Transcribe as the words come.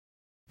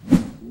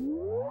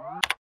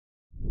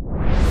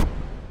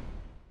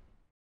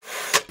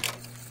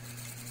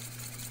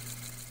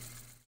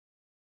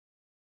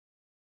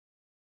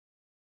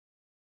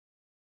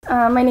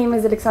My name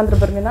is Alexandra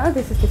Barmina,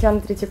 this is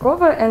Tatьяna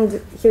Tretьякова,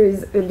 and here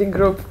is a big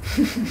group,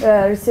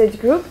 research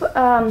group,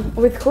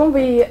 with whom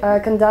we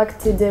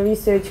conducted the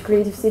research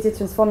Creative City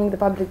Transforming the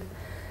Public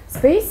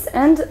Space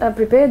and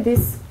prepared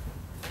this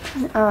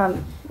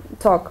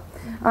talk.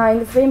 In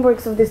the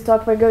frameworks of this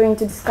talk, we're going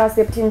to discuss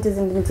the opportunities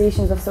and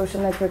limitations of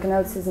social network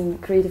analysis in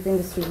creative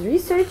industries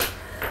research.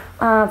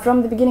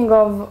 From the beginning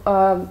of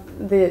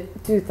the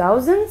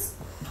 2000s,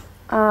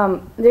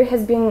 there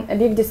has been a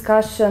big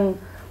discussion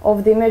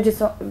of the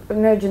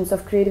emergence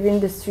of creative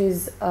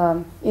industries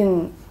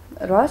in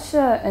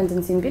Russia and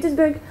in St.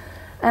 Petersburg.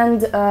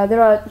 And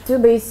there are two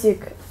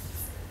basic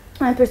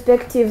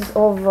perspectives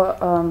of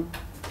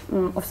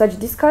such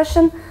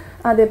discussion.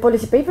 The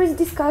policy papers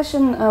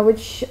discussion,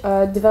 which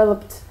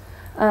developed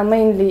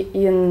mainly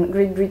in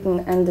Great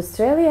Britain and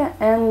Australia,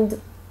 and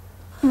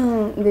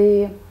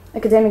the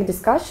academic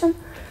discussion.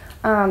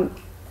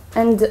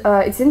 And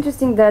it's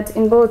interesting that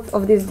in both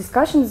of these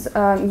discussions,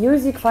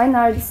 music, fine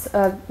arts,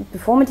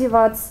 performative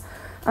arts,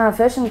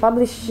 fashion,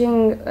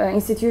 publishing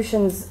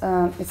institutions,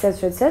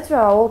 etc.,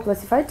 are all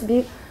classified to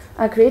be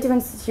creative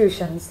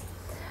institutions.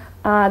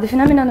 The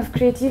phenomenon of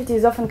creativity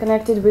is often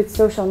connected with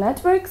social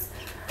networks.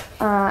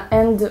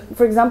 And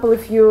for example,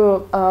 if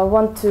you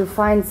want to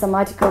find some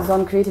articles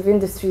on creative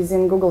industries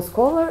in Google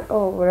Scholar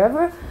or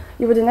wherever,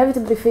 you would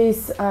inevitably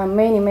face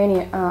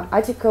many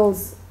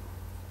articles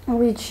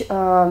which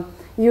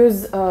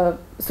use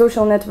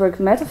social network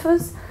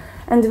metaphors.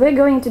 And we're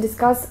going to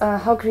discuss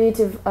how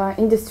creative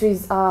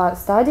industries are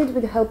studied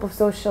with the help of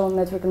social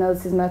network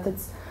analysis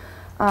methods,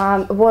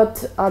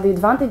 what are the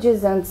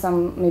advantages and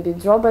some maybe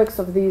drawbacks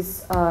of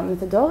this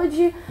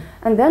methodology,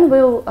 and then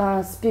we'll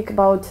speak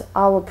about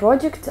our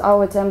project,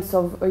 our attempts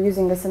of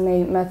using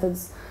SMA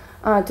methods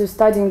to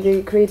studying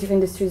the creative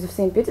industries of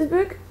St.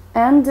 Petersburg,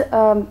 and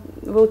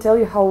we'll tell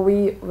you how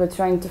we were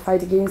trying to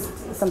fight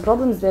against some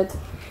problems that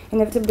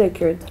inevitably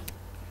occurred.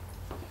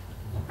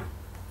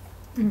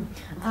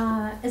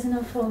 As you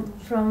know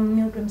from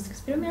Milgram's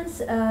experiments,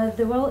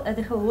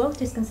 the whole world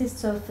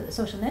consists of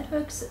social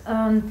networks,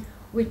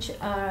 which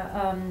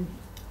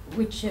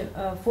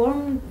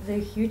form the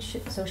huge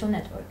social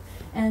network.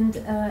 And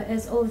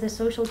as all the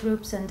social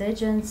groups and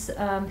agents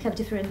have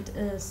different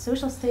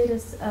social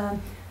status,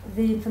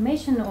 the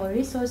information or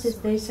resources,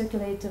 they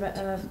circulate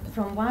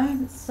from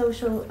one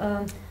social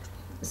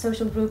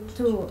group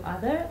to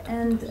other.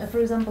 And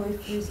for example,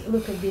 if we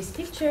look at this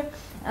picture,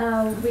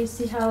 we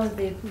see how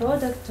the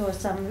product or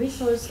some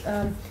resource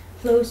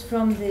flows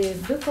from the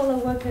blue-collar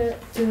worker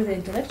to the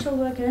intellectual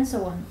worker and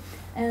so on.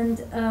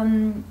 And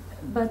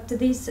but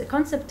this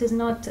concept is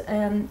not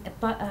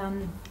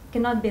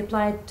cannot be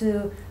applied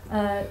to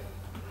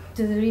the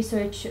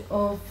research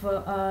of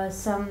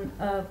some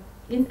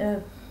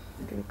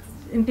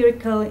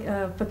empirical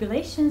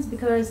populations,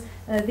 because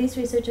these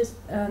researches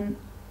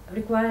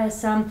require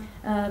some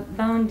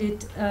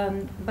bounded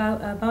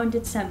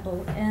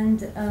sample.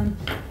 And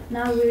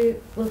now we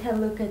will have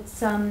a look at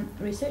some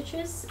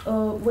researches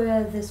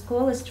where the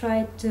scholars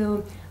try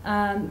to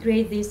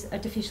create these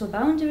artificial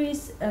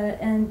boundaries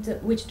and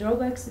which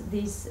drawbacks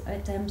these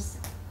attempts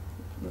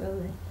will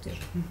lead to.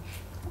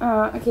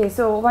 Okay,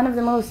 so one of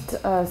the most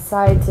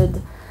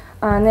cited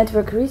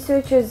network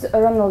researchers,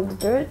 Ronald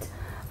Bird,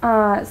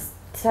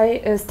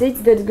 states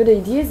that good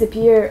ideas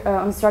appear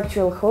on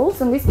structural holes.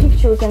 On this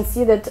picture, we can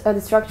see that the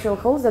structural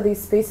holes are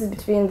these spaces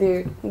between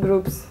the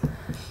groups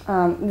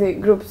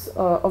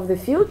of the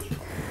field.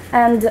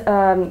 And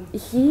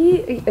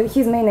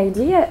his main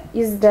idea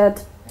is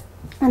that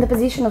the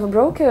position of a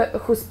broker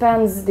who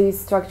spans these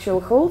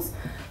structural holes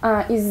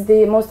is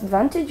the most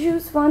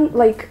advantageous one,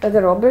 like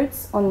the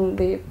Roberts on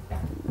the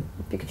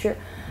picture,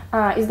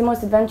 is the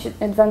most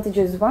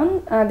advantageous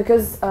one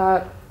because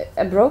a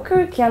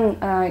broker can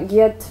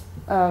get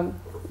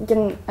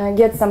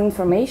some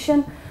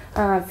information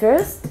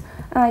first.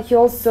 He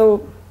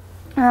also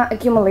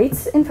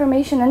accumulates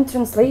information and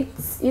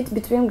translates it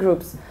between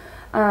groups.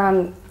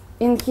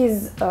 In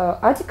his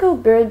article,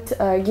 Bird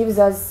gives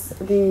us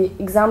the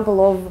example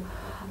of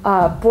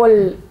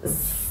Paul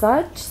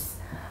Sachs,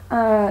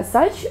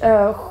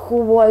 who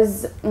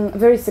was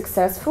very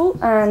successful,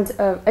 and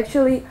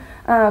actually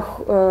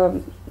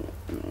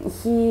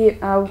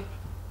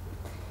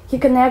he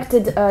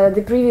connected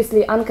the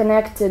previously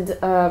unconnected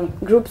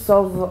groups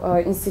of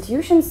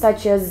institutions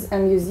such as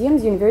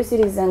museums,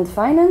 universities, and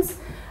finance,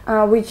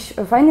 which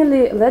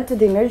finally led to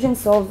the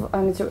emergence of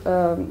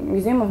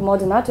Museum of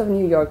Modern Art of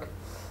New York.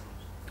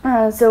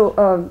 So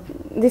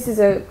this is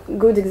a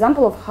good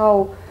example of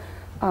how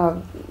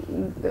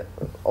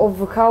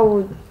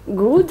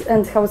good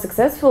and how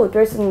successful a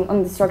person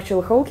on the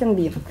structural whole can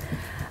be.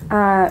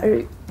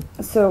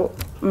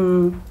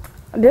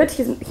 Bird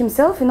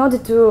himself, in order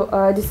to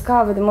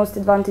discover the most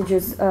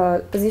advantageous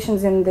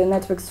positions in the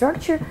network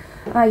structure,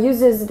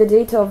 uses the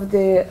data of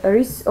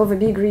a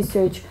big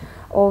research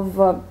of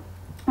a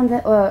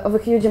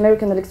huge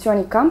American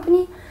electronic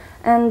company,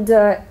 and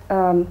the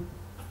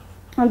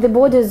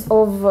borders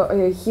of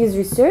his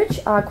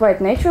research are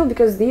quite natural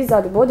because these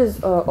are the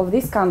borders of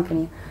this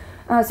company.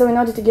 So in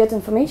order to get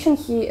information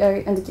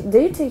and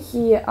data,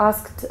 he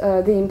asked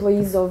the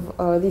employees of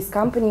this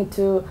company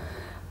to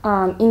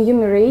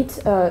enumerate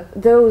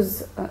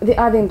the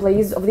other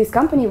employees of this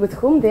company with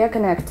whom they are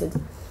connected.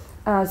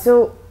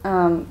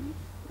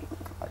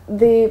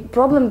 The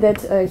problem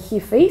that he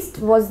faced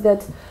was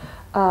that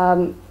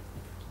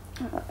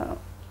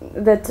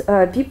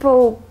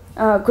people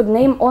could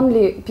name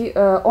only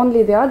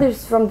the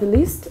others from the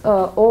list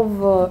of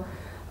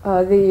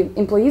the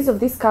employees of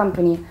this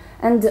company,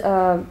 and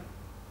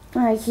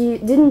he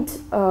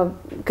didn't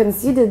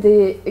consider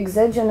the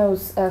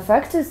exogenous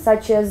factors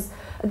such as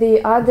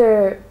the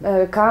other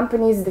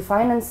companies, the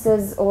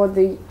finances, or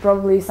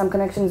probably some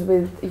connections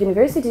with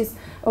universities,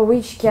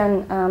 which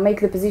can make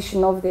the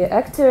position of the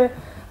actor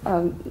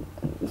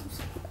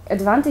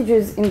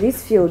advantageous in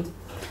this field.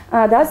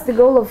 Thus, the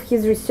goal of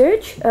his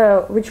research,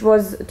 which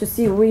was to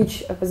see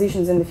which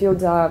positions in the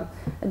field are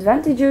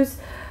advantageous,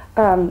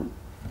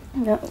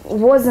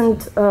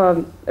 wasn't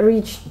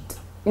reached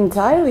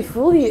entirely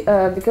fully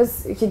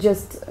because he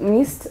just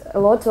missed a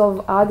lot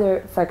of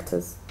other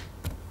factors.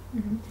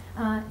 Mm-hmm.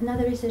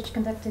 Another research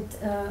conducted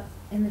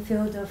in the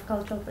field of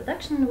cultural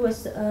production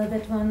was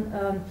that one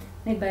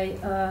made by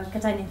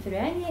Katani and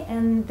Firiani,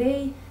 and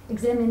they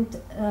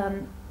examined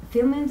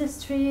film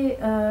industry,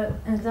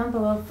 an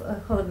example of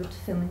Hollywood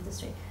film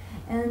industry.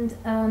 And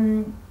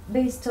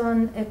based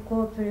on a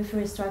core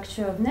periphery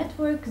structure of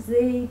networks,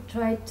 they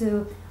tried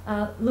to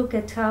look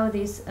at how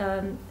this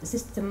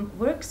system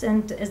works,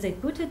 and as they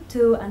put it,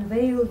 to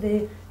unveil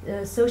the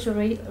social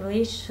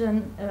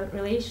relational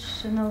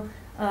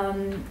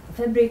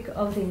fabric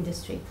of the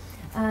industry.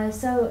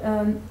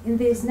 In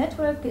this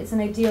network, it's an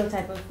ideal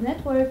type of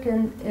network,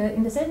 and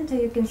in the center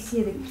you can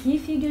see the key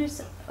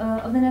figures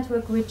of the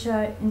network, which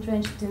are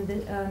entrenched in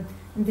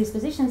these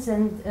positions,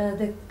 and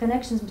the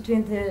connections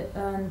between the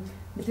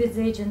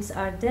agents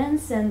are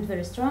dense and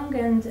very strong,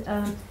 and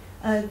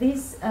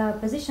these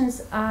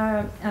positions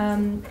are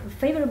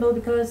favorable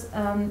because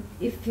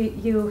if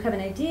you have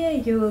an idea,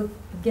 you will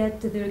get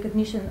the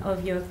recognition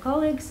of your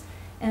colleagues,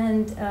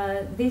 and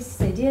these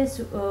ideas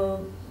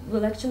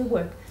will actually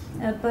work.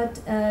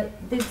 But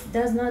this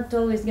does not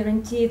always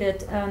guarantee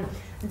that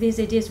these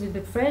ideas will be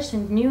fresh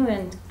and new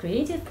and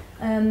creative.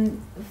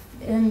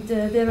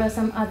 There are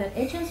some other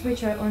agents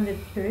which are on the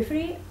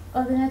periphery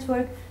of the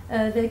network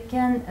that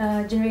can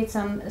generate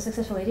some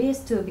successful ideas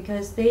too,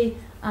 because they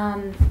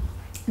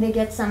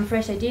get some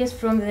fresh ideas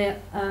from the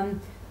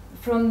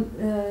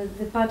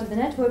part of the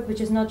network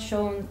which is not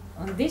shown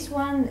on this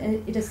one.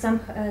 It is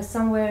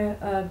somewhere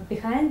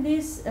behind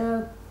this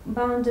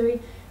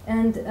boundary,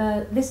 and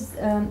this is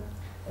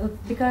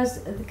because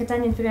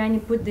Katani and Firiani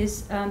put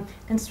these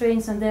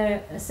constraints on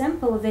their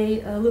sample.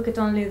 They look at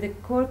only the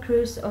core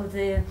crews of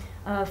the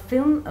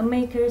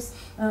filmmakers,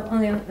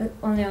 only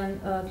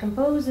on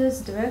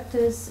composers,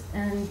 directors,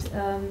 and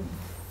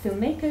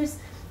filmmakers.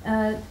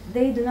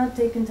 They do not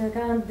take into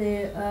account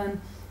the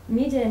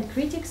media and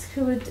critics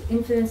who would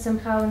influence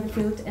somehow in the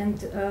field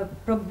and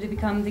probably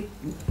become the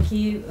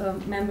key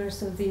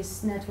members of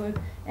this network,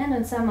 and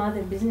on some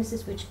other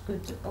businesses which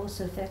could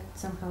also affect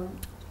somehow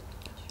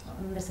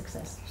on the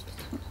success.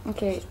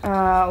 Okay,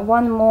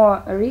 one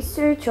more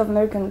research of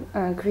American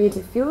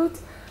creative field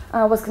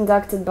was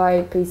conducted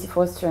by Pacey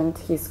Foster and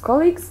his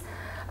colleagues,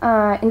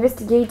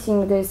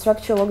 investigating the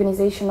structural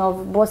organization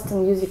of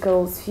Boston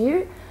musical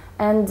sphere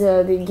and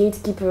the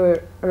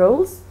gatekeeper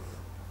roles.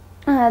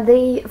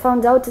 They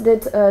found out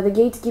that the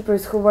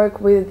gatekeepers who work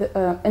with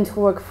and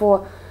who work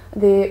for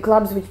the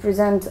clubs which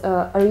present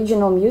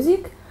original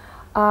music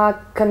are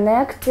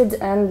connected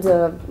and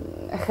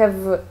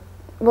have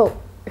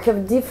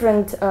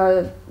different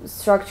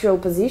structural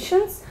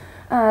positions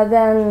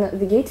than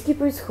the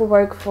gatekeepers who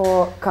work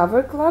for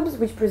cover clubs,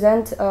 which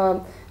present,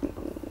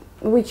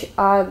 which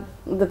are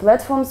the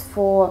platforms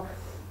for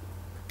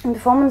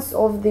performance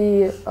of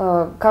the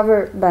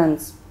cover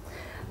bands.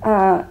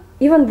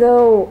 Even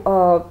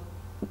though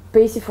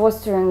Pacey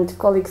Foster and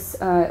colleagues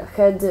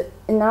had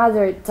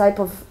another type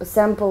of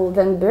sample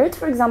than Bird,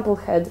 for example,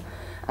 had,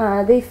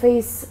 they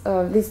face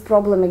this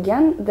problem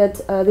again,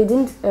 that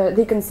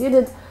they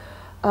considered,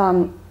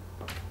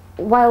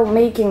 while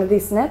making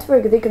this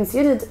network, they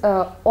considered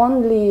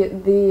only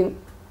the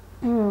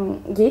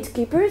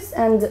gatekeepers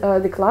and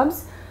the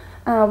clubs,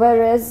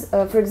 whereas,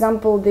 for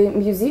example, the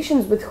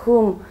musicians with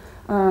whom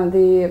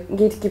the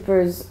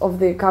gatekeepers of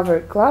the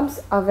cover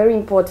clubs are very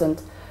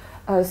important.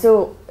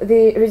 So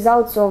the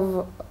results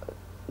of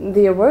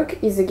their work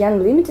is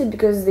again limited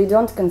because they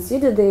don't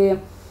consider the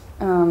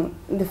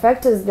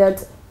factors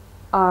that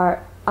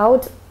are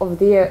out of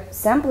their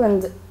sample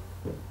and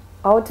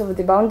out of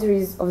the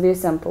boundaries of their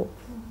sample.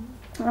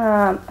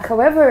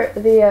 However,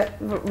 their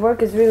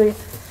work is really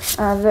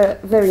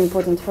very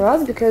important for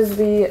us because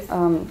we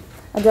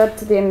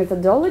adapt their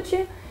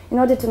methodology in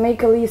order to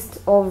make a list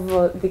of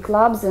the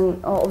clubs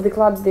and of the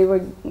clubs they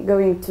were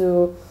going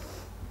to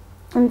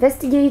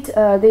investigate.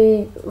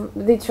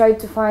 They tried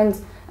to find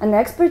an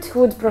expert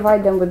who would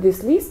provide them with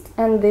this list,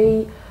 and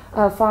they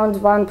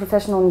found one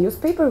professional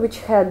newspaper which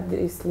had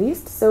this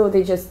list, so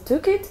they just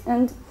took it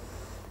and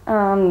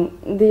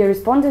The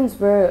respondents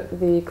were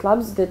the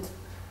clubs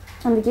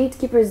and the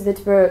gatekeepers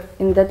that were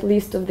in that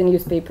list of the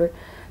newspaper.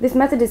 This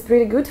method is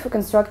pretty good for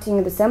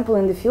constructing the sample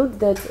in the field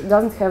that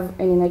doesn't have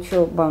any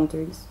natural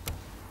boundaries.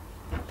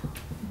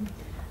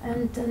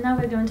 And now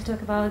we're going to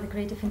talk about the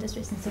creative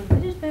industries in St.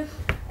 Petersburg.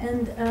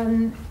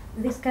 And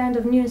this kind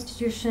of new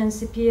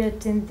institutions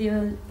appeared in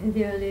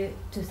the early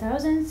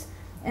 2000s.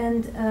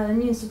 And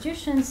new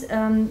institutions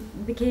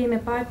became a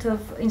part of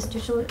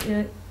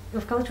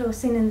cultural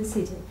scene in the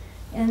city.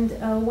 And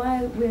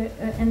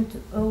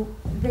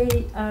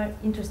they are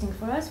interesting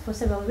for us for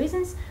several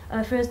reasons.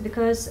 First,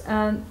 because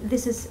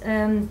this is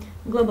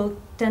global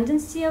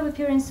tendency of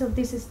appearance of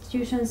these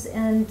institutions,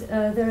 and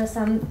there are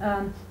some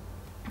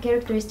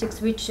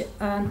characteristics which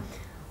are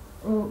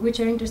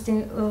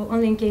interesting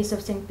only in case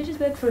of St.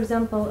 Petersburg. For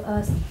example,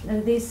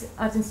 these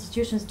art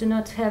institutions do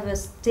not have a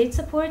state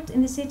support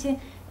in the city,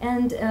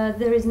 and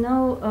there is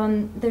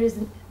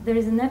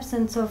an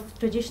absence of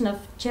tradition of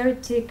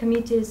charity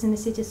committees in the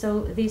city,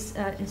 so these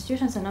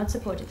institutions are not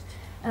supported.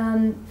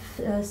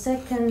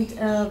 Second,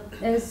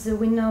 as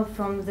we know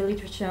from the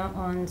literature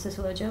on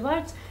sociology of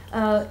art,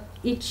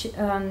 each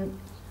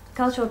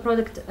cultural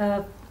product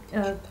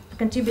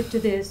contribute to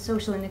the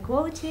social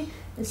inequality.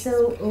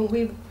 So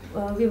we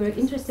were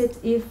interested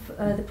if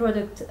the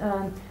product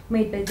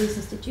made by this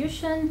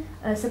institution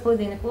support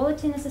the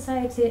inequality in the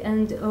society,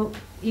 and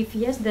if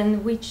yes,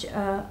 then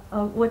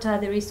what are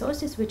the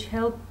resources which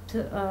helped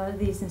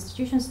these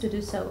institutions to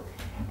do so.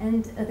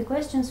 And the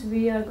questions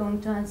we are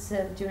going to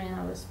answer during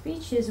our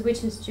speech is: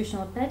 which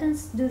institutional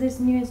patterns do these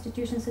new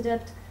institutions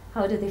adapt?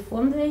 How do they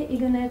form their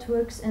ego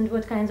networks, and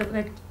what kinds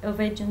of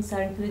agents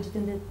are included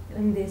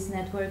in these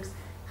networks?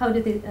 How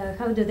do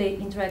they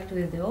interact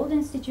with the old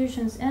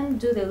institutions, and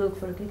do they look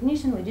for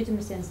recognition,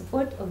 legitimacy, and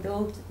support of the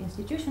old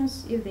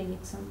institutions if they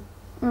need some?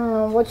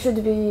 What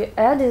should be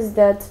add is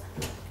that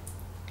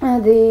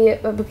the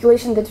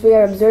population that we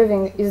are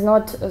observing is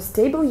not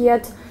stable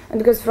yet,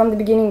 because from the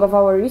beginning of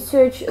our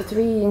research,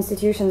 3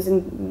 institutions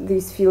in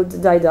this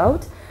field died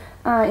out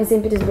in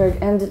St. Petersburg,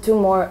 and 2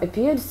 more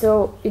appeared,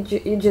 so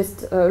it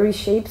just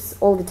reshapes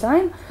all the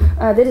time.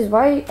 That is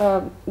why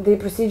the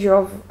procedure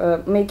of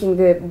making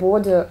the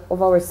border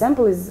of our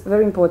sample is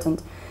very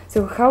important.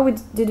 So how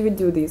did we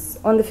do this?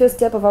 On the first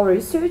step of our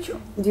research,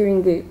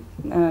 during the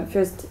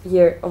first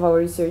year of our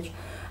research,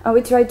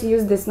 we tried to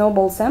use the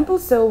snowball sample,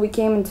 so we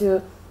came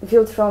into the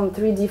field from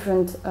 3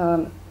 different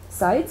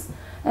sites,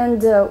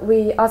 and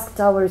we asked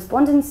our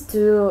respondents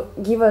to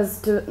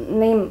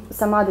name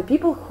some other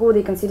people who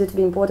they consider to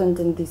be important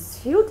in this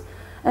field,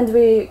 and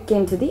we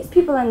came to these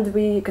people and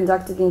we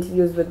conducted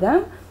interviews with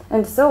them,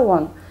 and so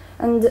on.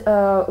 And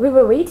we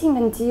were waiting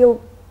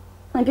until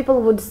people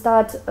would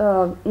start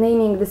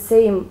naming the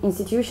same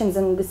institutions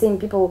and the same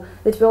people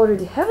that we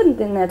already have in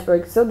the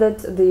network, so that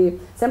the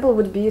sample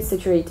would be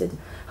saturated.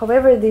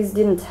 However, this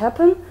didn't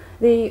happen.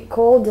 They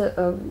called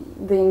the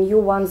new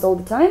ones all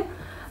the time,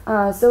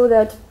 so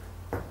that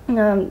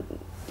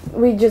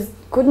we just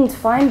couldn't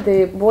find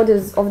the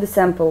borders of the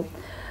sample.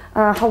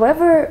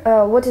 However,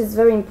 what is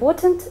very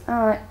important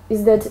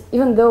is that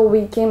even though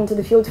we came to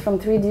the field from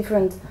three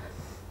different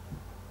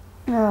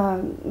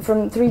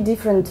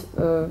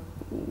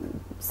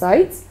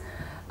sites,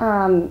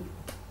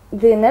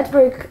 the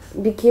network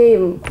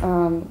became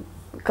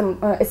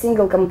a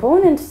single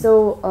component,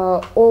 so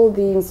all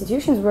the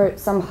institutions were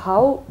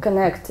somehow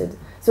connected.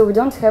 So we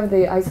don't have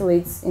the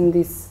isolates in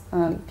this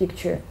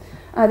picture.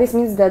 This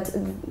means that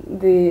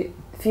the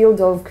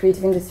field of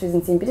creative industries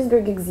in St.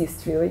 Petersburg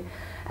exists, really.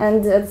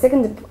 And the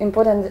second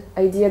important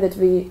idea that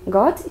we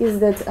got is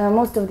that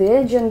most of the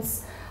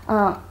agents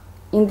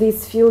in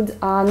this field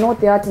are not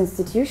the art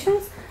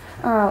institutions.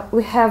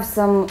 We have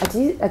some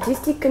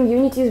artistic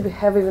communities, we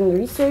have even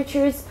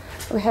researchers,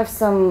 we have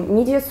some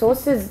media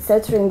sources,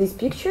 etc. in this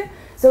picture.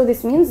 So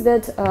this means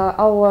that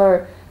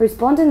our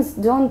respondents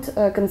don't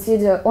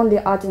consider only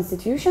art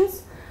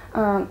institutions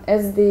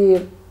as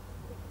the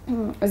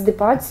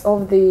parts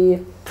of the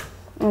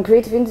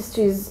creative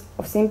industries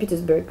of St.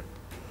 Petersburg.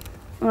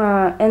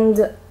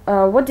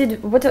 What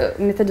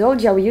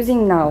methodology are we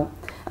using now?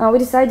 We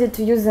decided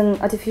to use an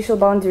artificial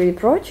boundary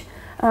approach.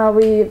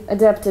 We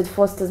adapted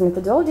Foster's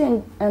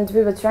methodology, and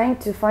we were trying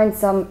to find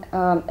some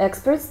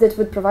experts that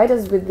would provide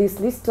us with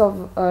this list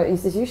of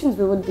institutions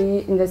we would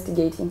be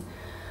investigating.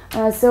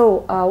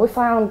 So we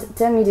found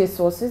 10 media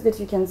sources that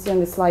you can see on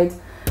the slide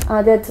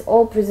that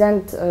all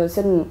present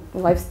certain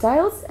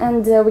lifestyles,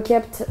 and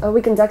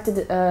we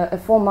conducted a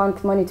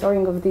 4-month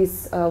monitoring of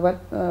these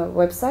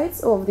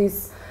websites, of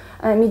these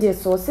media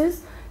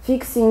sources,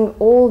 fixing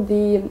all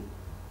the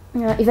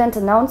event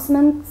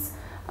announcements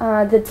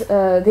that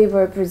they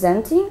were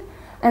presenting,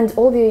 and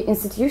all the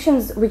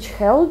institutions which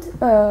held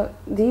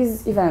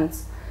these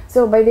events.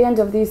 So by the end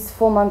of this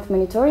 4-month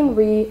monitoring,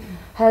 we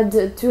had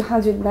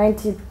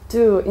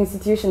 292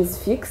 institutions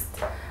fixed,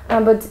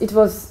 but it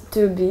was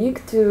too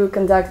big to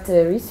conduct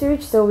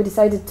research, so we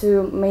decided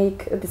to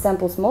make the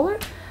sample smaller,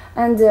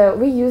 and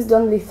we used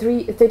only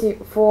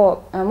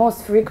 34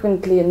 most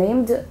frequently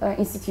named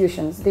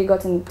institutions. They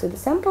got into the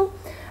sample,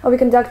 We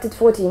conducted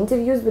 40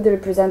 interviews with the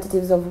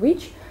representatives of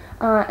which,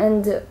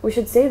 and we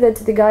should say that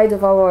the guide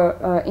of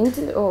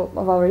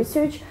our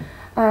research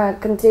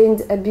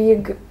contained a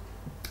big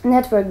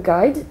network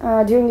guide.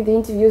 During the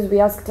interviews, we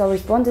asked our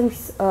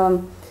respondents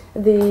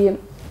the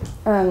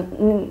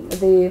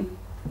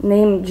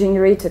name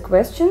generator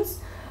questions.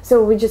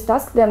 So we just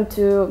asked them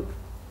to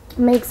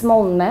make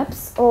small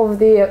maps of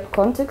the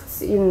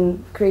contexts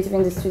in creative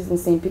industries in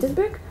St.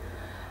 Petersburg.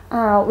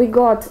 We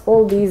got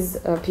all these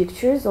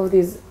pictures of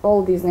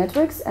all these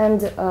networks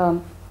and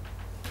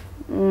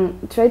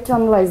tried to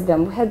analyze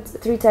them. We had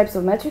 3 types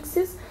of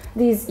matrices: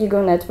 these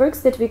ego networks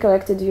that we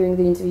collected during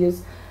the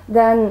interviews,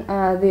 then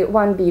the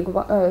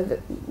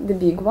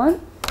big one,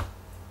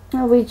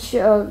 which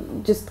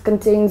just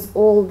contains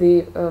all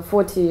the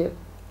 40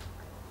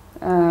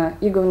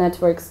 ego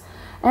networks,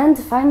 and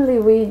finally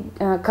we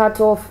cut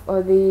off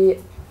from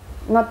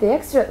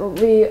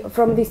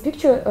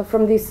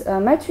this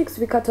matrix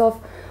we cut off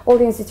all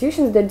the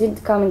institutions that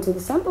didn't come into the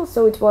sample,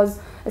 so it was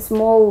a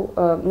small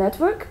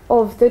network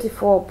of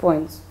 34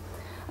 points.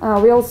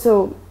 We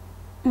also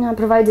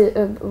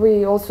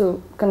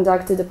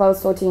conducted a pile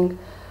sorting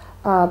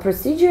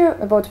procedure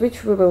about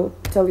which we will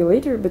tell you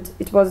later, but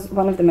it was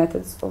one of the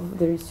methods of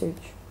the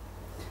research.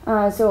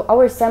 So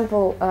our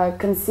sample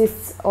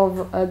consists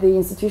of the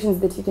institutions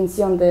that you can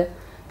see on the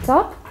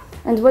top,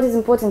 and what is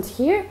important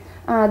here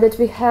that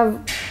we have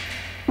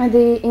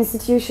the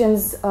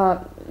institutions,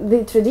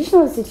 the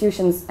traditional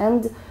institutions,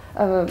 and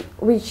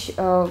which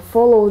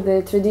follow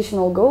the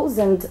traditional goals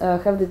and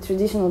have the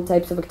traditional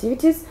types of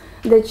activities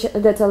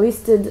that are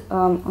listed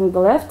on the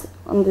left,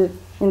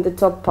 in the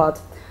top part,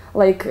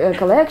 like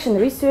collection,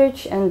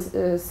 research, and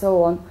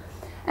so on.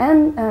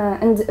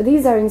 And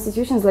these are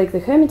institutions like the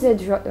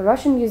Hermitage,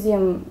 Russian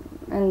Museum,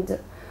 and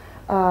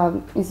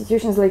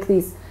institutions like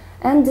these.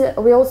 And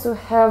we also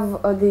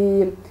have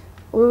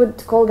we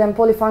would call them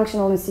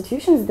polyfunctional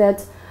institutions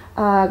that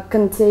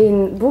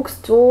contain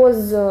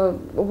bookstores,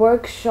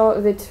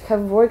 that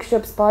have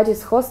workshops,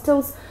 parties,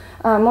 hostels,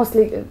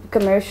 mostly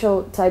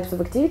commercial types of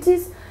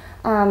activities.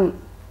 And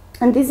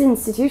these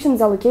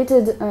institutions are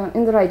located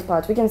in the right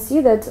part. We can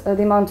see that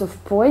the amount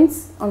of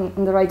points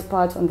on the right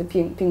part, on the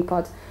pink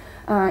part,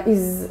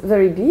 is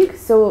very big,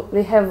 so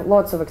they have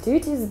lots of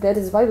activities. That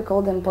is why we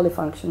call them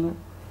polyfunctional.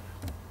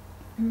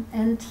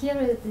 And here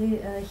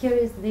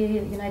is the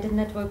united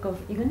network of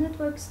ego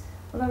networks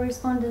of our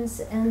respondents,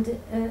 and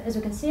as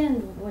you can see,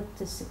 and what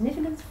is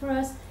significant for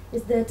us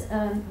is that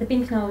the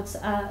pink nodes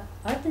are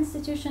art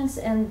institutions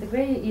and the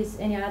gray is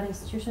any other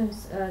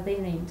institutions they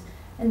named.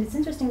 And it's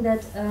interesting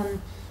that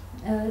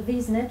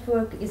this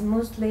network is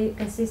mostly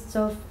consists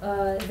of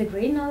the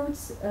gray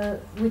nodes,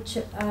 which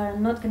are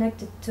not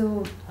connected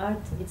to art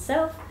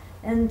itself,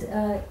 and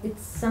it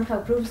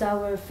somehow proves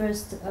our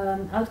first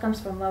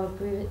outcomes from our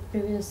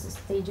previous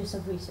stages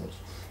of research.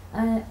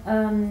 Now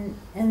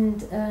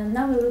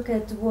we look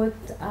at what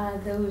are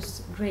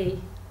those gray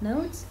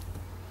nodes.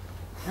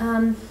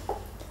 As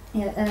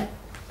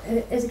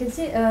you can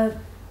see,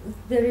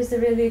 there is a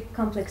really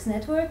complex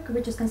network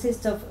which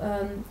consists of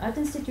art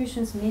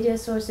institutions, media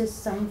sources,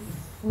 some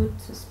food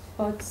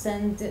spots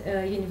and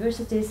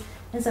universities,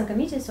 and some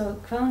committees or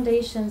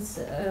foundations,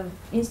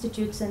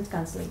 institutes and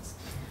consulates.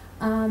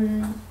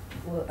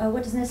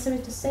 What is necessary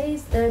to say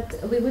is that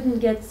we wouldn't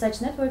get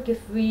such network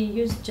if we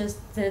use just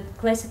the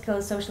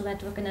classical social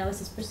network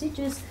analysis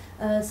procedures,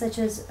 such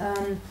as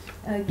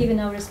giving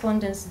our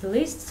respondents the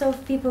lists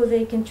of people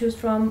they can choose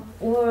from,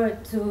 or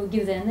to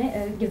give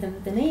them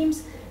the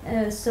names.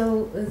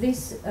 So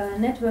this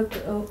network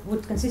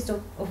would consist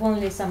of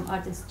only some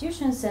art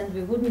institutions, and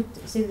we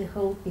wouldn't see the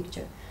whole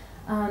picture.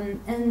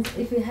 And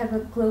if we have a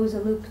closer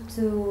look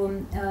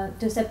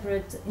to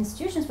separate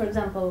institutions, for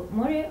example,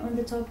 Moria on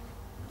the top,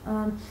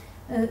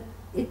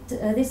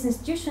 this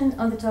institution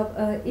on the top,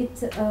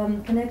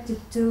 connected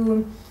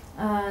to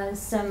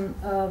some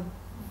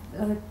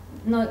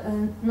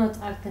not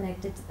art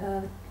connected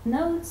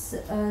nodes,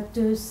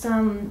 to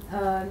some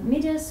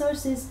media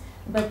sources,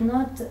 but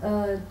not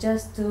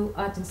just to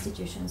art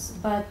institutions.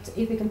 But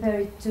if we compare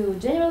it to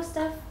general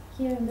stuff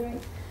here on the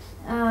right,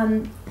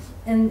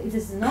 and it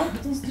is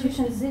not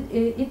institutions,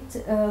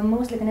 it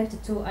mostly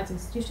connected to art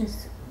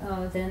institutions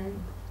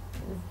than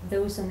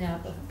those on the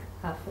upper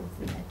half of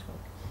the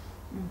network.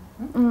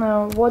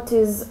 Mm-hmm. What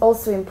is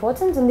also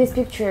important in this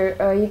picture,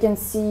 you can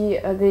see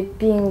the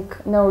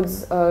pink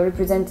nodes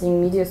representing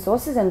media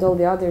sources, and all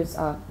the others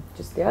are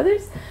just the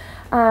others.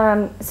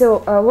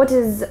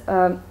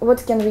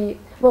 What can we?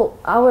 Well,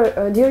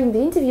 during the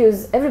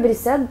interviews, everybody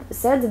said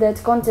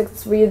that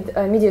contacts with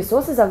media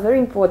sources are very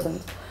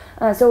important.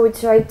 So we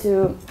tried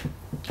to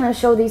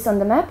show this on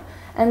the map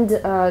and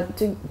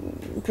to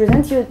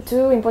present you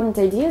 2 important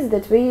ideas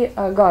that we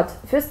got.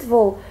 First of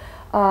all,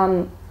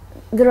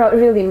 there are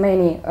really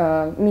many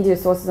media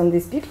sources in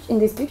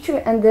this picture,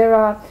 and there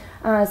are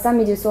some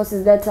media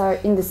sources that are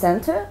in the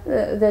center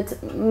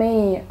that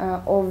many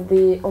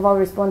of our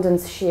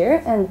respondents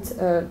share and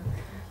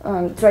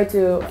try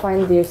to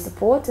find their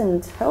support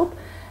and help.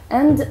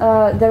 And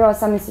there are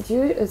some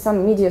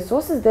media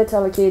sources that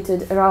are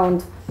located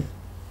around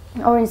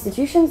our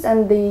institutions,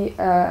 and they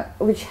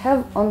which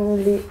have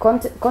only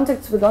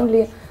contacts with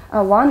only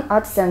one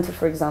art center,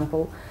 for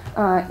example.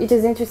 It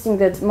is interesting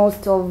that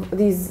most of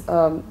these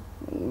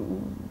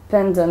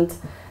pendant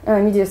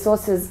media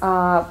sources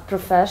are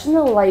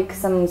professional, like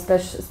some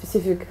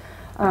specific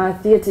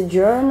theater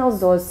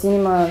journals or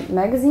cinema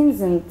magazines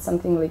and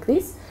something like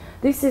this.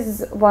 This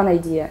is one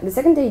idea. The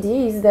second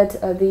idea is that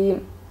the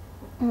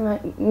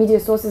media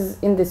sources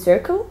in the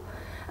circle,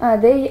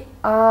 they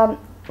are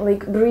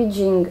like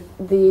bridging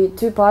the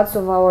two parts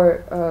of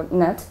our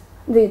net,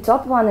 the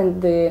top one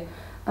and the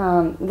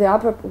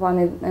upper one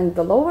and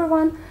the lower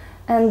one.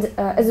 And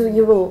as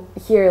you will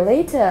hear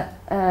later,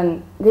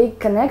 they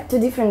connect to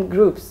different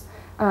groups.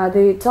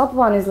 The top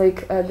one is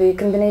like the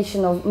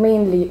combination of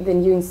mainly the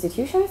new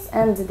institutions,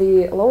 and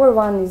the lower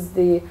one is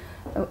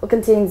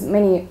contains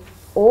many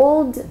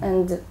old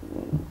and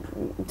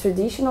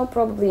traditional,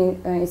 probably,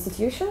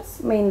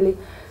 institutions mainly.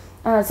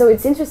 So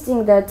it's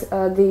interesting that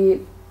the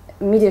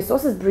media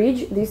sources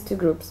bridge these two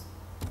groups.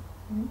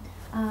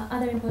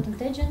 Other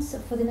important agents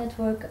for the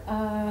network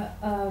are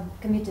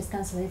committees,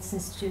 consulates,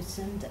 institutes,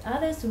 and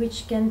others,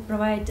 which can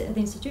provide the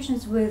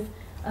institutions with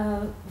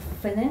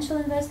financial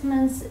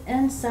investments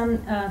and some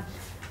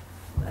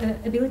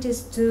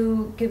abilities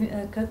to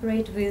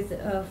cooperate with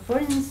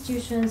foreign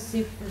institutions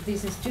if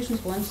these institutions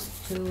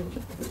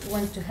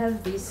want to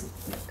have these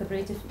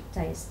cooperative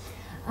ties.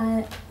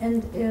 And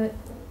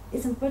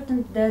it's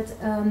important that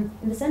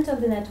in the center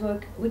of the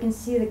network we can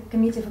see the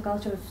Committee for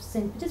Culture of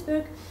St.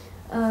 Petersburg,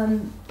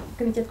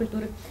 Комитет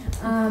культуры.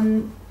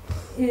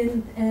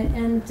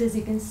 And as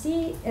you can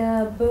see,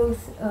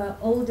 both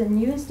old and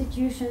new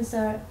institutions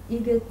are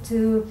eager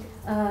to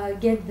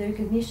get the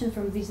recognition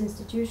from this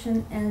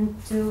institution and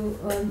to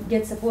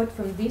get support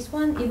from this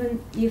one, even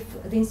if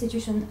the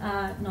institution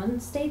are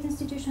non-state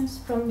institutions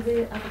from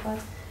the upper part.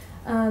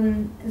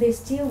 They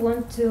still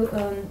want to,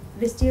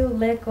 they still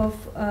lack of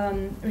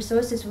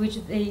resources which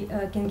they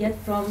can get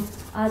from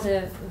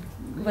other,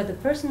 whether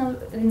personal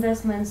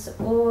investments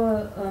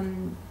or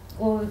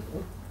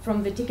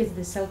from the tickets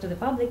they sell to the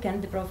public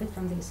and the profit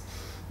from this.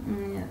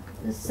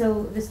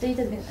 So the state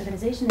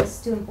organization is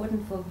still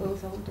important for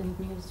both old and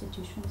new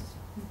institutions.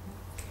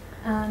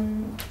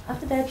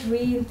 After that,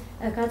 we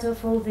cut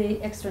off all the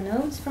extra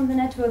nodes from the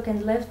network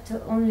and left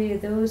only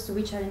those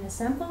which are in a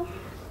sample.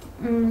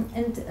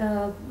 And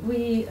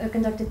we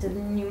conducted a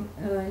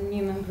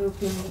Newman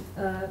grouping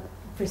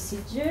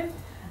procedure,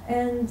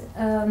 and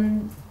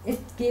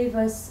it gave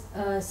us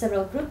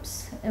several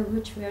groups,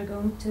 which we are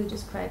going to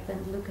describe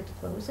and look at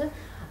closer.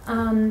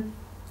 On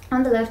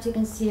the left, you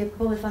can see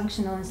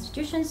polyfunctional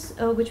institutions,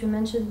 which we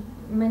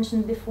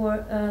mentioned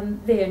before.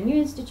 They are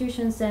new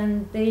institutions,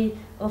 and they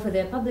offer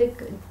their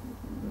public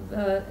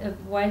a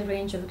wide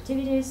range of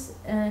activities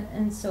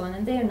and so on,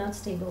 and they are not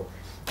stable.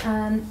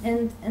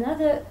 And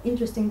another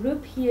interesting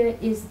group here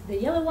is the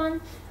yellow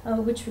one,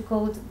 which we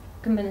called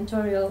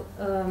combinatorial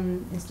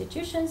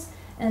institutions.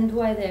 And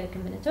why they are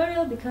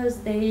combinatorial?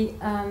 Because they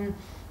are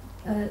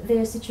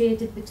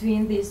situated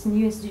between these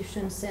new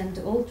institutions and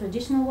old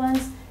traditional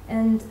ones.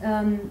 And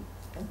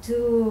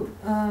to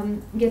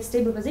get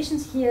stable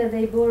positions here,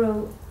 they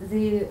borrow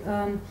the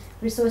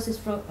resources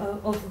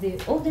of the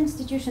old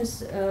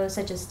institutions,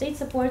 such as state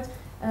support,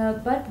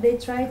 but they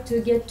try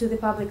to get to the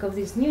public of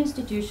these new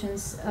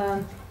institutions.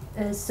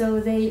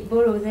 So they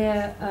borrow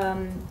their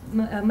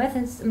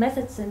methods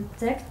and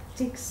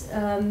tactics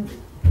and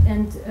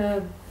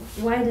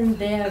widen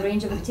their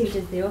range of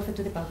activities they offer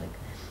to the public.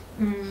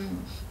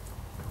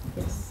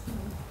 Yes.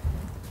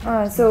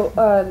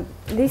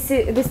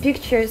 This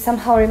picture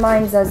somehow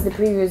reminds us the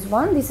previous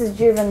one. This is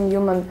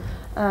German-Human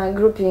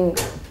grouping.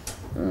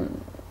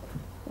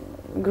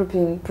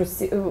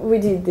 We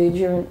did the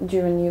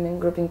German-Human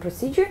grouping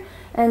procedure,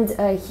 and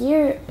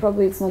here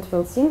probably it's not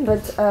well seen,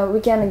 but we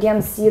can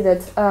again see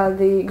that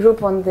the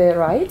group on the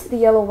right, the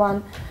yellow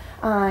one,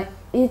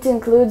 it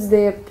includes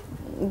the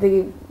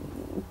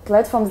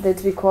platforms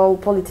that we call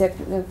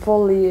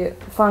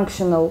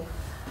polyfunctional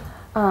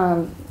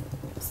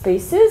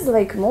spaces,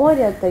 like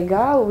Moria,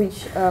 Taiga,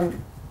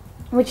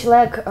 which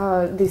lack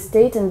the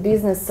state and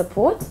business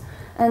support.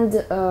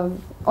 And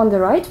on the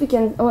left,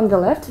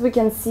 we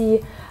can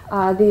see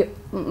the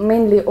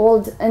mainly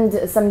old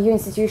and some new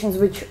institutions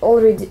which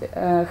already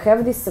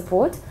have this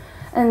support,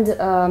 and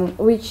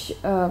which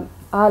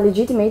are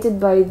legitimated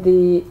by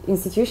the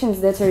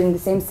institutions that are in the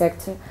same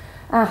sector.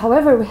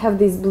 However, we have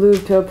this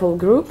blue-purple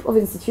group of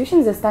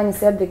institutions, as Tanya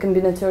said, the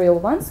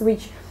combinatorial ones,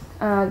 which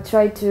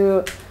try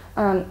to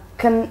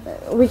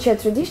which are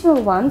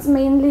traditional ones,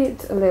 mainly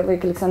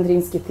like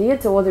Alexandrinsky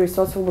Theater or the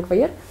Resourceful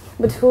Bukvayet,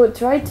 but who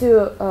try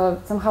to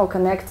somehow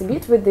connect a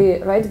bit with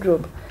the right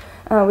group,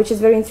 which is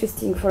very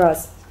interesting for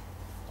us.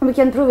 We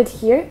can prove it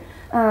here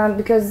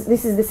because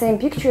this is the same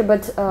picture,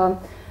 but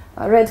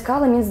red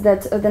color means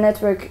that the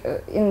network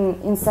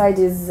inside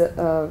is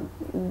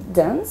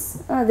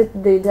dense, that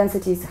the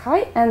density is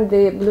high, and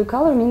the blue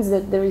color means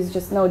that there is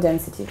just no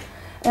density.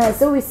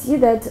 So we see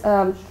that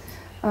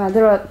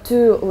there are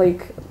two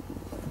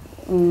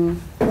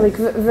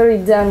very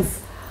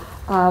dense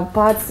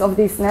parts of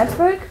this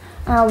network.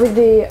 With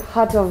the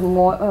hut of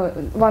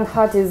one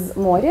hut is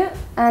Moria,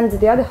 and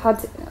the other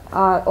hut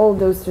are all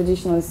those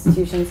traditional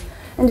institutions.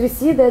 And we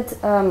see that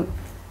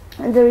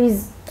there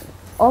is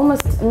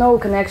almost no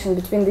connection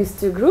between these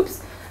two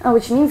groups,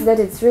 which means that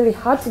it's really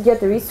hard to get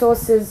the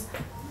resources.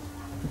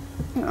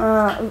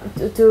 That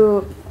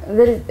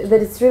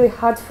it's really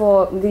hard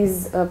for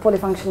these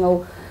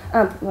polyfunctional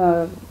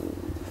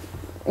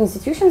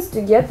institutions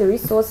to get the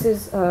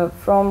resources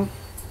from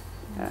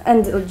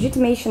and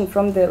legitimation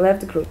from the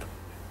left group.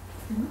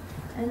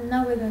 And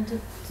now we're going to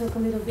talk a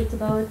little bit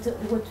about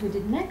what we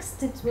did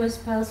next. It was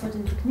pile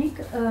sorting technique.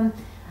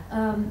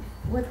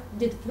 What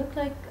did it look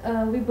like?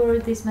 We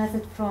borrowed this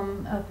method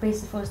from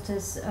Pace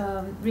Foster's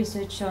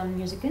research on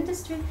music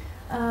industry.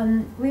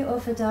 We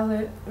offered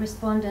our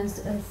respondents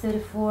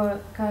 34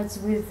 cards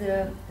with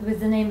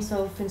the names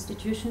of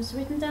institutions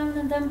written down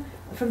on them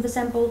from the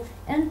sample,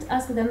 and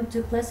asked them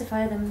to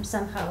classify them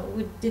somehow.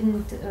 We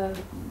didn't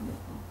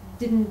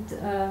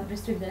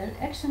restrict their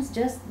actions,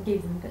 just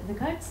gave them the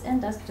cards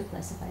and asked to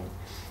classify it.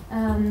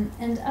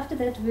 And after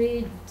that,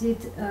 we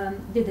did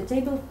a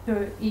table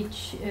per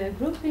each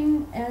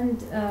grouping and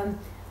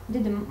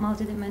did a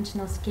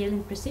multidimensional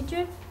scaling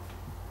procedure,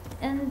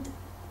 and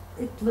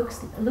it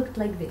looked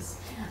like this.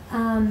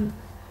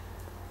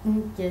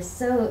 Yes,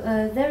 so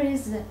there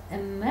is a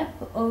map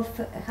of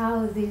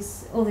how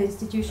all the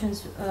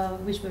institutions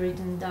which were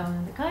written down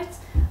on the cards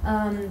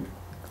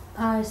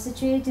are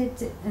situated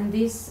in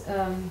this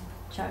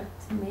chart,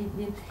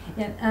 maybe.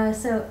 Yeah.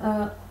 So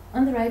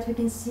on the right we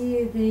can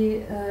see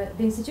the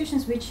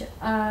institutions which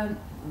are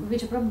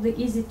probably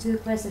easy to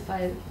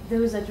classify.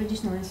 Those are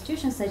traditional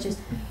institutions such as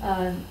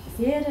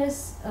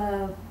theaters,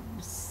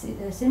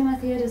 cinema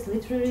theaters,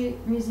 literary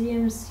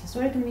museums,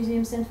 historical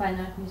museums, and fine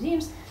art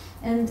museums.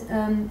 And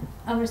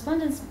our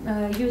respondents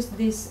used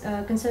this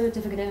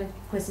conservative academic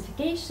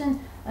classification,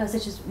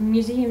 such as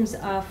museums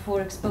are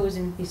for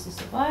exposing pieces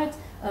of art,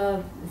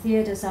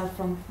 theaters are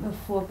for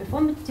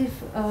performative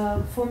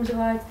forms of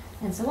art,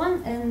 and so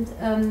on.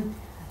 And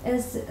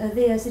as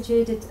they are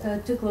situated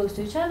too close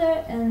to each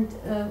other, and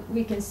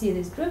we can see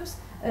these groups,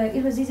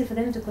 it was easy for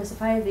them to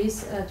classify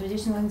these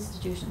traditional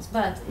institutions.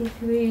 But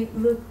if we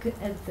look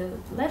at the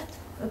left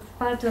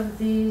part of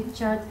the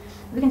chart,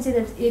 we can see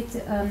that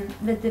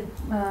that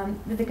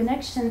the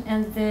connection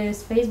and the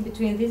space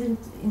between these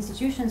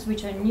institutions,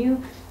 which are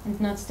new and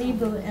not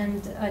stable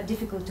and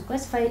difficult to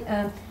classify,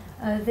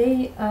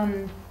 they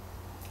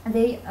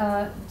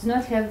do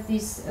not have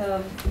these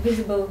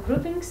visible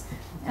groupings,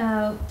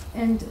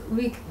 and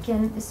we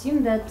can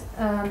assume that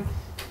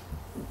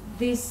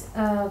this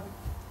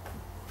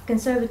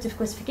conservative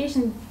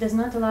classification does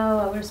not allow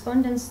our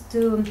respondents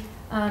to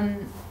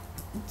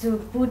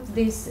put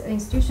these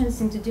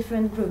institutions into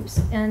different groups.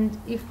 And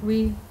if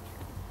we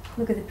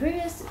look at the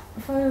previous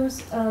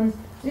photos,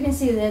 we can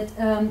see that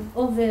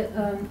all the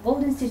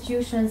old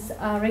institutions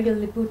are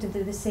regularly put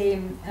into the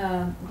same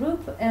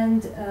group,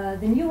 and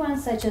the new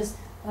ones, such as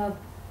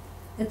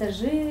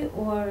Étagers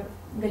or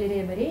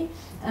Galeria Barré,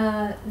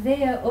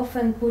 they are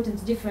often put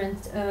into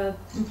different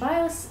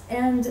piles,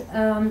 and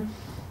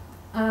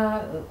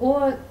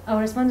or our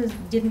respondents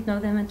didn't know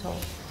them at all.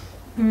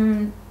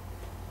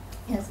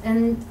 Yes,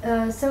 and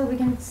so we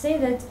can say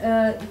that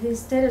the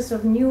status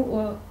of new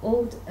or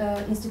old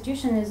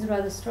institution is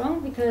rather strong,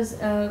 because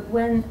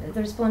when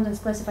the respondents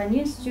classify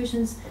new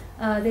institutions,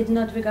 they do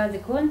not regard the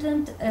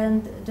content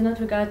and do not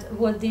regard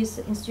what these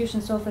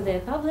institutions offer their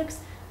public,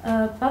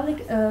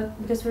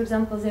 because, for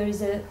example, there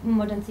is a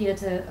modern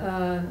theater,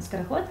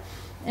 Skorokhod,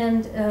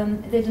 and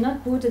they do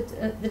not put it.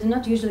 They do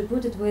not usually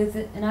put it with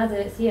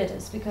another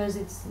theaters, because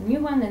it's a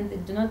new one, and they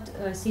do not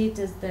see it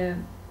as the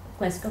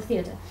classical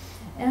theater.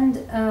 And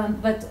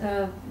but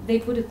they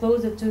put it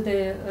closer to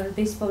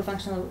these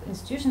polyfunctional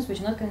institutions, which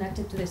are not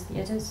connected to these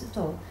theaters at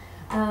all.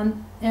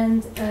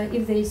 And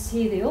if they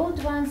see the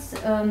old ones,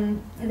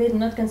 they do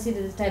not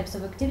consider the types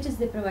of activities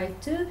they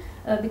provide too,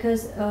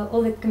 because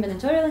all the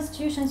combinatorial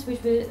institutions,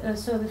 which we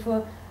saw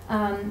before,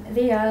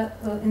 they are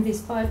in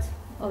this part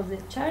of the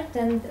chart,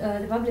 and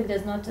the public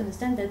does not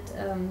understand that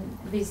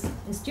these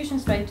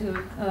institutions try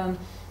to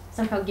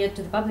somehow get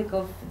to the public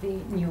of the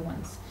new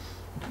ones.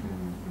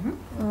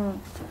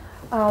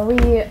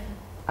 We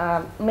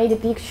made a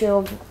picture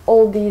of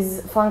all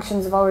these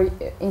functions of our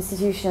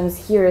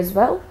institutions here as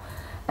well,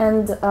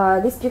 and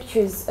this picture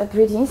is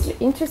pretty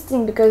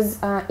interesting, because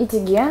it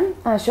again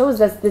shows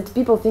us that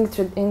people think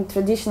in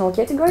traditional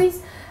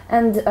categories,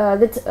 and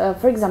that,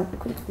 for example,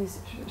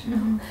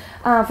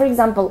 for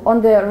example,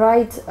 on the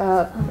right,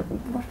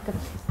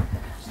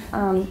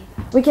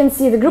 we can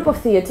see the group of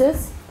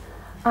theaters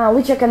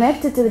which are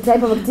connected to the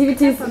type of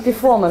activities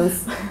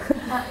performance.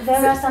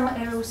 There are some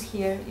arrows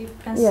here, you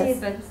can see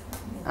it, but...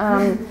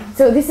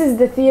 so this is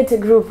the theater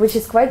group, which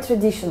is quite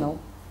traditional.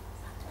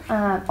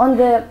 On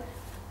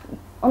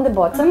the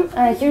bottom,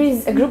 here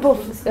is a group of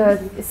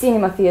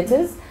cinema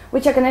theaters,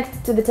 which are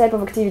connected to the type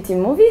of activity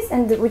in movies,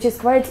 and which is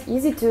quite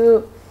easy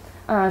to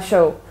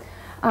show.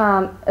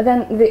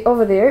 Then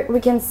over there we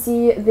can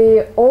see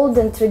the old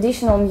and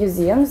traditional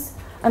museums,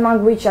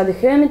 among which are the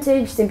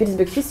Hermitage, St.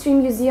 Petersburg History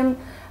Museum.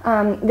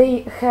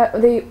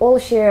 They all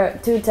share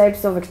two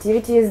types of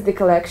activities: the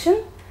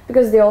collection,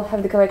 because they all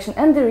have the collection,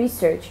 and the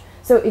research.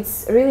 So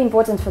it's really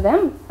important for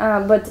them,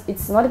 but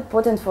it's not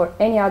important for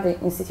any other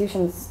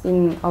institutions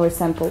in our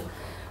sample.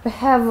 We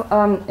have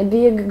a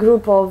big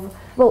group of,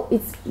 well,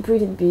 it's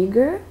pretty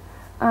bigger.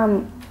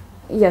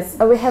 Yes,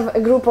 we have a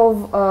group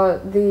of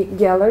the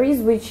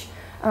galleries, which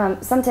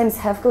sometimes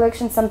have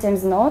collections,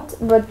 sometimes not,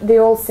 but they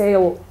all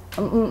sell,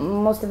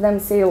 most of them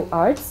sell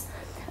arts.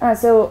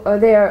 So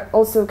they are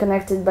also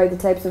connected by the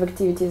types of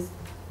activities.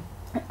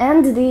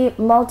 And the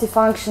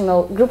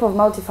multifunctional, group of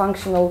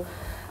multifunctional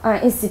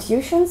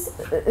institutions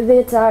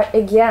that are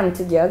again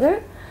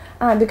together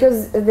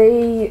because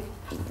they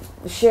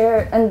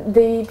share and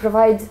they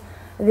provide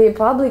the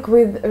public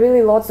with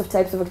really lots of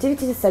types of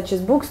activities, such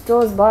as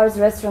bookstores, bars,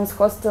 restaurants,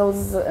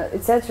 hostels,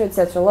 etc.,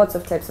 etc., lots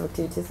of types of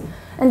activities.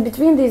 And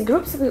between these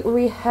groups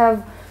we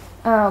have,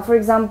 for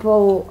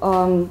example,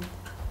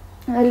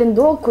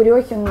 Линдок,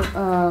 Курехин,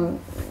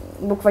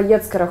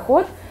 Буквоед,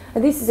 Скороход.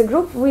 This is a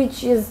group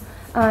which is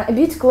a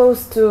bit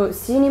close to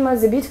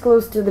cinemas, a bit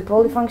close to the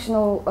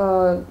polyfunctional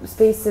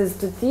spaces,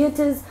 to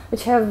theaters,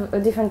 which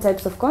have different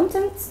types of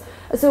contents.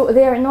 So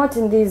they are not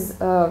in these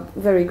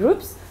very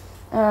groups.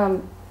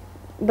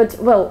 But,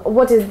 well,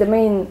 what is the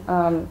main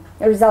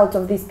result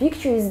of this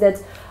picture is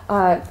that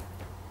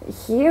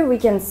here we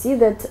can see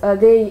that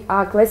they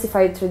are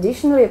classified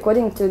traditionally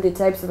according to the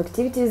types of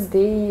activities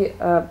they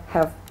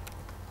have.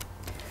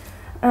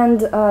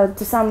 And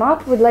to sum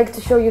up, we'd like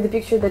to show you the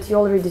picture that you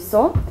already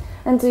saw,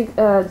 and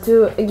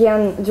to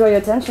again draw your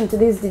attention to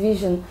this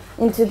division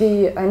into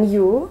the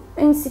new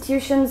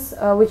institutions,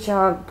 which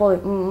are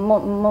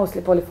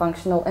mostly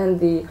polyfunctional, and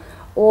the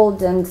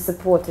old and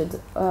supported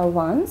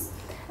ones.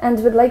 And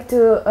we'd like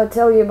to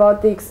tell you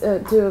about the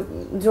to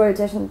draw your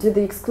attention to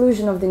the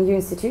exclusion of the new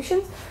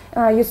institutions.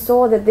 You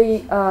saw that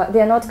they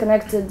are not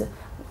connected,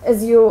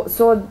 as you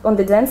saw on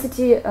the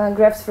density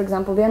graphs, for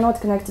example. They are not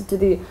connected to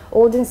the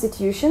old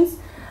institutions.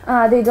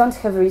 They don't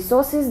have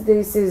resources.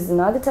 This is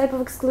another type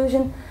of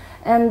exclusion,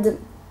 and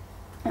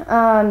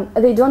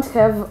they don't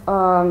have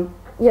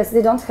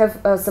they don't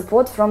have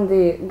support from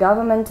the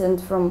government and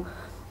from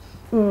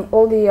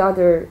all the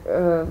other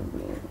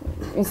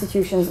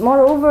institutions.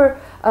 Moreover,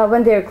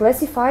 when they are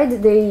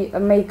classified, they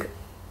make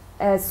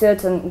a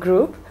certain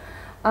group.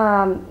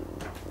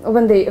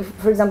 When they,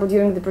 for example,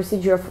 during the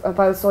procedure of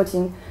pile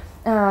sorting,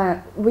 they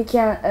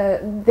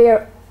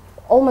are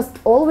almost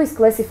always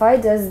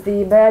classified as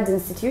the bad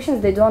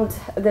institutions.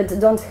 That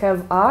don't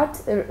have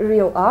art,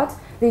 real art.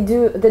 That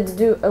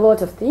do a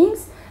lot of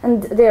things,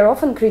 and they are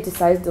often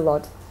criticized a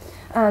lot.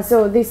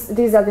 So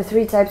these are the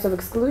three types of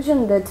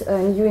exclusion that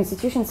new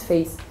institutions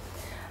face.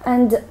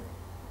 And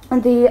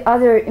the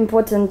other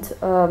important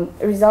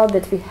result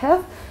that we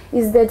have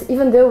is that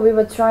even though we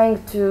were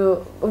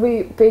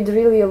we paid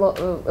really a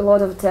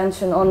lot of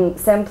attention on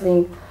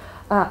sampling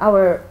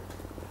the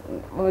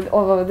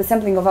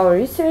sampling of our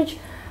research,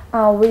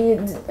 we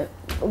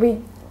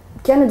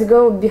cannot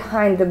go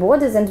behind the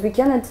borders, and we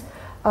cannot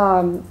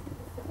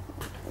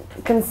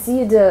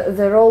consider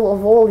the role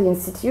of all the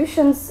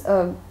institutions.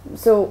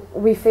 So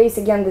we face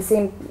again the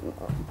same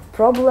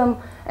problem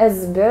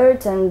as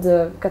Bert and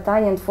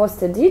Katani and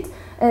Foster did.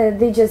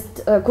 They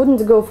just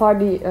couldn't go far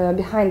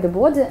behind the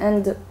border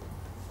and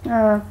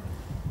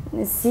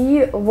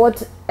see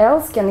what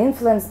else can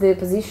influence the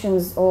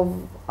positions of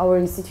our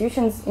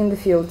institutions in the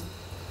field.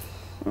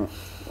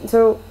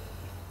 So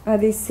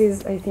this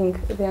is, I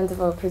think, the end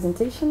of our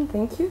presentation.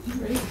 Thank you.